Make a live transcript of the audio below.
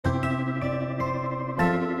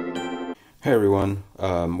Hey everyone,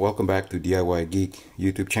 welcome back to DIY Geek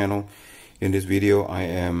YouTube channel. In this video I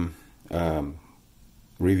am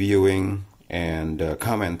reviewing and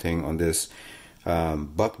commenting on this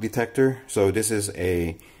bug detector. So this is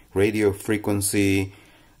a radio frequency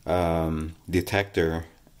detector,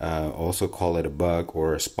 also call it a bug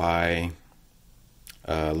or a spy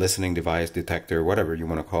listening device detector, whatever you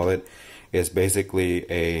want to call it. It's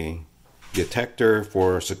basically a detector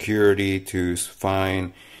for security to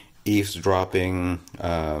find eavesdropping,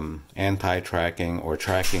 anti-tracking or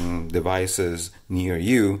tracking devices near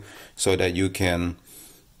you, so that you can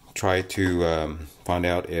try to find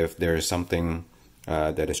out if there is something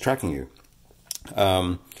that is tracking you.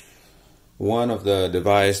 One of the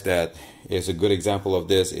device that is a good example of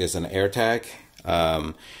this is an AirTag.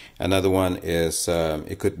 Another one is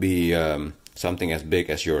it could be something as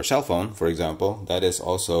big as your cell phone, for example. That is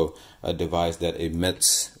also a device that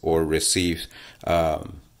emits or receives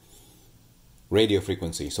radio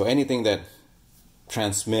frequency. So anything that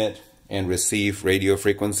transmit and receive radio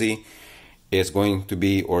frequency is going to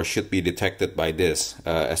be or should be detected by this,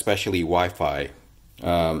 especially Wi-Fi.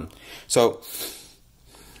 So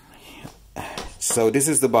this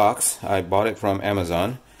is the box. I bought it from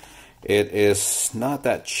Amazon. It is not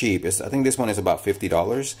that cheap. I think this one is about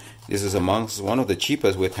 $50. This is amongst one of the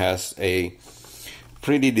cheapest, which has a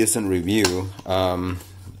pretty decent review.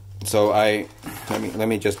 So let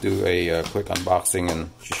me just do a quick unboxing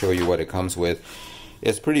and show you what it comes with.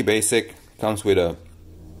 It's pretty basic. Comes with a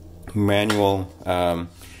manual,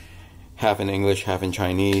 half in English, half in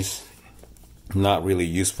Chinese. Not really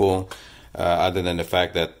useful, other than the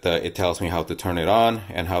fact that it tells me how to turn it on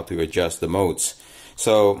and how to adjust the modes.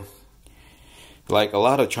 So, like a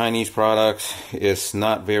lot of Chinese products, it's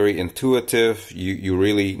not very intuitive. You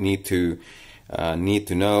really need to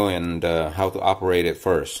know and how to operate it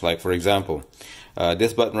first. Like for example,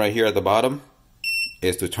 this button right here at the bottom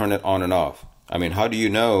is to turn it on and off. I mean, how do you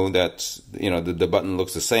know that the button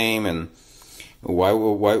looks the same, and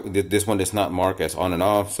why this one is not marked as on and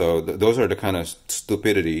off? So those are the kind of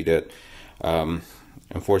stupidity that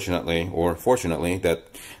unfortunately or fortunately that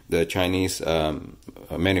the Chinese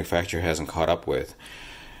manufacturer hasn't caught up with.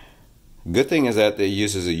 Good thing is that it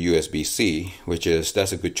uses a USB-C,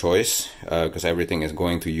 that's a good choice, because everything is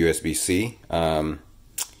going to USB-C.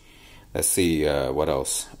 Let's see what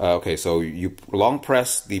else. Okay, so you long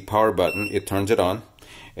press the power button, it turns it on,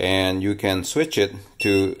 and you can switch it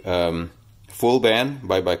to full band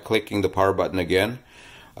by clicking the power button again,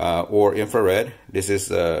 or infrared. This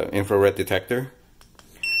is infrared detector.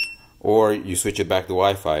 Or you switch it back to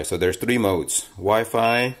Wi-Fi. So there's three modes: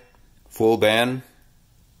 Wi-Fi, full band.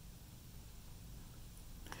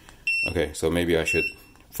 Okay, so maybe I should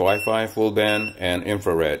Wi-Fi, full band, and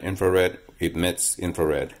infrared. Infrared emits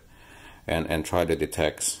infrared, and try to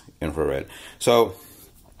detect infrared. So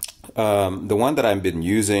the one that I've been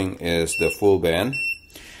using is the full band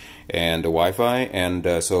and the Wi-Fi.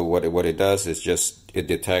 And so what it does is just it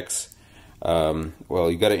detects. Well,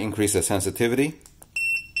 you got to increase the sensitivity.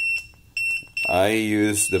 I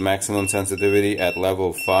use the maximum sensitivity at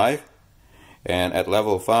level 5, and at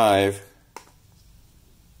level 5,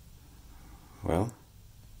 well,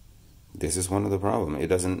 this is one of the problem. It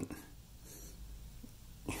doesn't,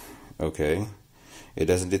 okay, it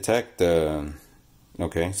doesn't detect.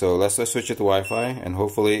 Okay, so let's switch it to Wi-Fi, and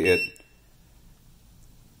hopefully it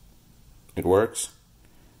works.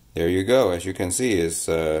 There you go. As you can see, it's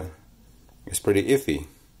pretty iffy.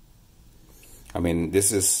 I mean,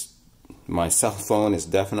 my cell phone is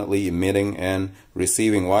definitely emitting and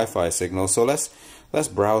receiving Wi-Fi signals. So let's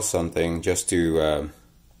browse something just to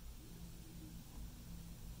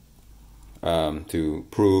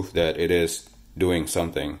prove that it is doing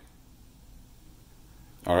something.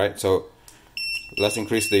 All right, so let's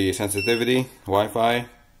increase the sensitivity. Wi-Fi.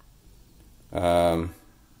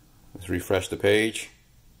 Let's refresh the page.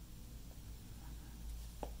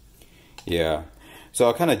 Yeah. So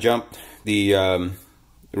I kind of jumped the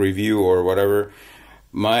review or whatever.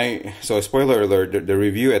 So spoiler alert, the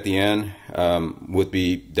review at the end would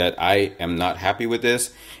be that I am not happy with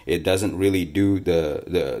this. It doesn't really do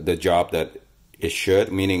the job that it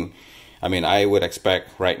should, meaning, I mean, I would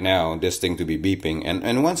expect right now this thing to be beeping,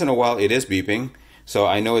 and once in a while it is beeping, so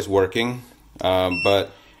I know it's working,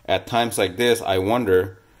 but at times like this I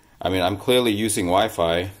wonder, I mean, I'm clearly using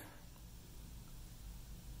Wi-Fi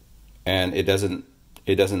and it doesn't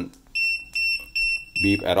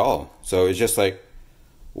beep at all. So it's just like,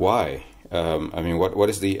 why? I mean, what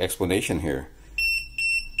is the explanation here?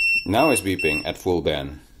 Now it's beeping at full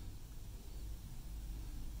band.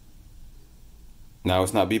 Now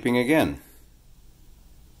it's not beeping again.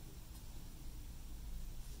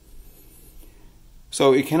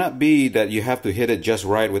 So it cannot be that you have to hit it just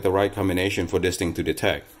right with the right combination for this thing to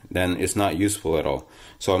detect. Then it's not useful at all.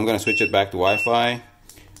 So I'm going to switch it back to Wi-Fi,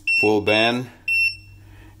 full band,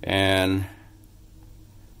 and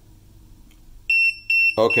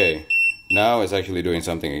okay, now it's actually doing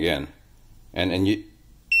something again. And you,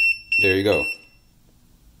 there you go.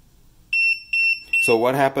 So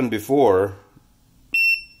what happened before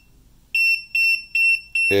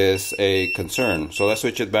is a concern. So let's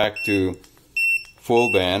switch it back to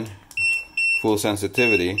full band, full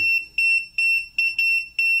sensitivity.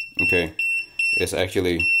 Okay, it's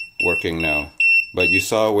actually working now. But you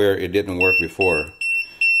saw where it didn't work before.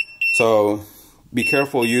 So be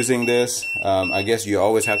careful using this. I guess you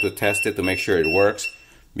always have to test it to make sure it works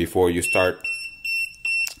before you start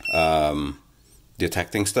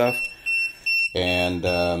detecting stuff.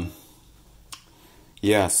 And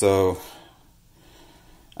yeah, so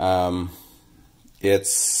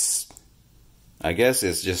it's, I guess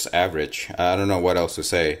it's just average. I don't know what else to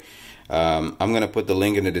say. I'm gonna put the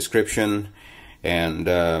link in the description,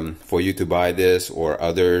 and for you to buy this or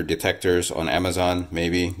other detectors on Amazon.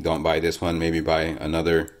 Maybe don't buy this one, maybe buy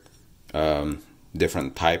another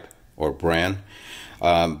different type or brand.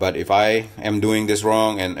 But if I am doing this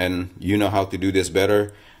wrong and you know how to do this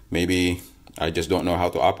better, maybe I just don't know how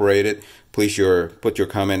to operate it, please put your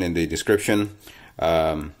comment in the description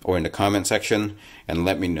or in the comment section and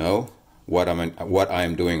let me know what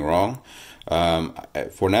I'm doing wrong.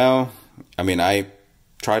 For now, I mean, I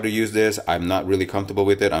try to use this. I'm not really comfortable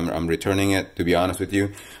with it. I'm returning it, to be honest with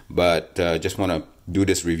you, but just want to do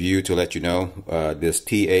this review to let you know this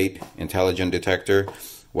T8 intelligent detector,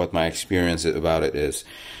 what my experience about it is.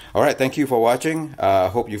 All right, thank you for watching. I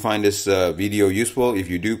hope you find this video useful. If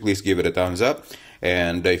you do, please give it a thumbs up,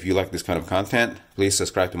 and if you like this kind of content, please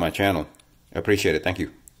subscribe to my channel. I appreciate it. Thank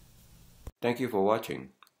you. Thank you for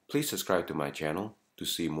watching. Please subscribe to my channel to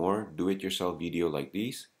see more do-it-yourself video like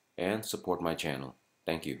these and support my channel.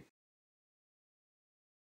 Thank you.